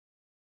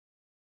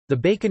The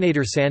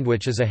Baconator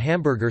sandwich is a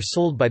hamburger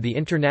sold by the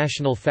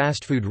international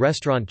fast food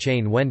restaurant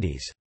chain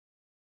Wendy's.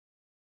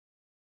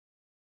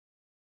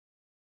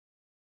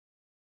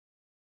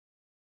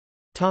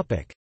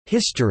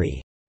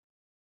 History.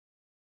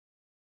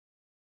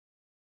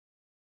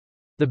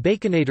 The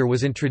Baconator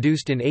was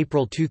introduced in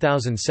April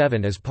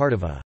 2007 as part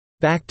of a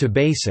 "Back to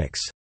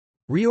Basics"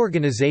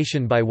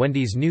 reorganization by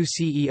Wendy's new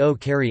CEO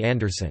Carrie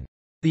Anderson.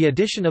 The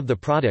addition of the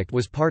product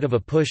was part of a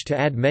push to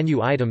add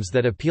menu items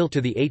that appeal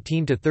to the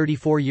 18 to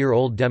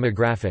 34-year-old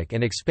demographic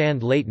and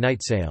expand late-night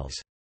sales.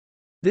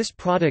 This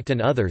product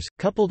and others,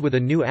 coupled with a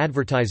new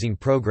advertising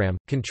program,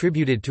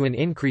 contributed to an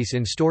increase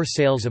in store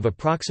sales of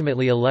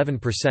approximately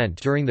 11%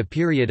 during the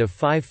period of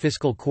 5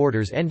 fiscal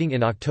quarters ending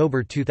in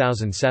October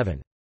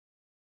 2007.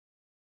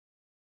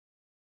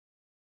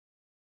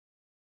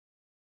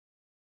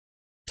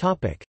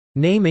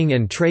 Naming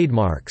and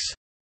trademarks.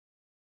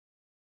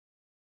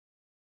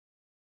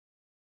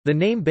 The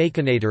name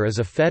Baconator is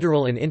a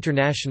federal and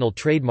international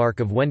trademark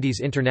of Wendy's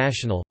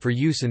International, for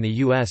use in the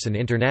U.S. and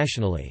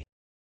internationally.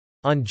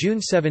 On June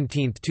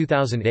 17,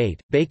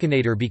 2008,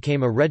 Baconator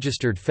became a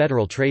registered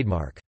federal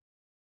trademark.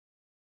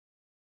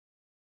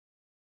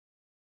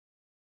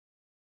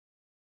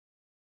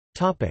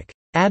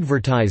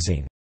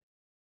 Advertising.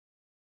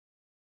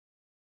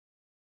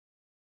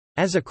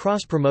 As a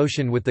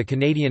cross-promotion with the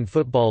Canadian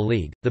Football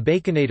League, the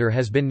Baconator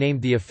has been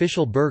named the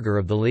official burger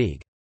of the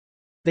league.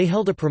 They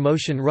held a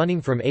promotion running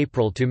from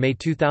April to May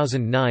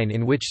 2009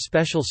 in which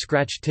special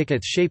scratch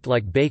tickets shaped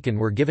like bacon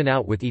were given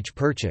out with each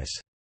purchase.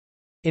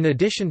 In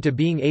addition to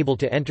being able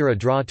to enter a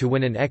draw to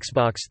win an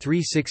Xbox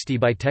 360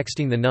 by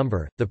texting the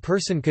number, the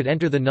person could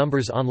enter the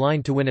numbers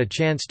online to win a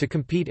chance to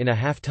compete in a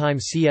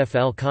halftime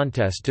CFL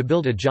contest to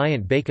build a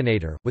giant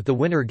Baconator, with the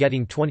winner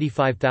getting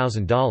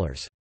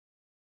 $25,000.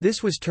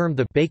 This was termed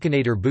the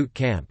Baconator Boot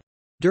Camp.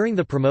 During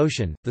the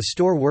promotion, the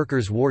store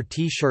workers wore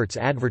T-shirts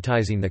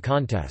advertising the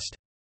contest.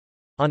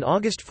 On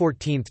August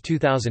 14,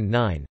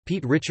 2009,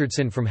 Pete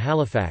Richardson from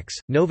Halifax,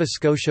 Nova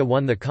Scotia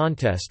won the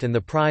contest and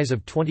the prize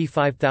of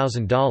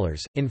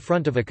 $25,000, in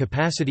front of a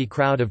capacity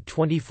crowd of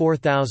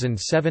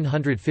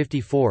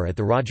 24,754 at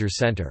the Rogers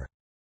Centre.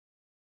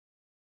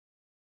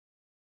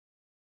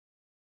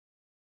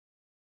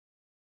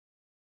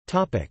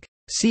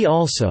 See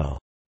also: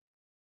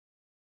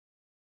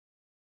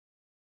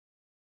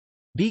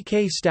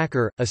 BK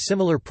Stacker, a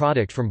similar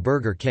product from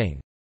Burger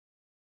King.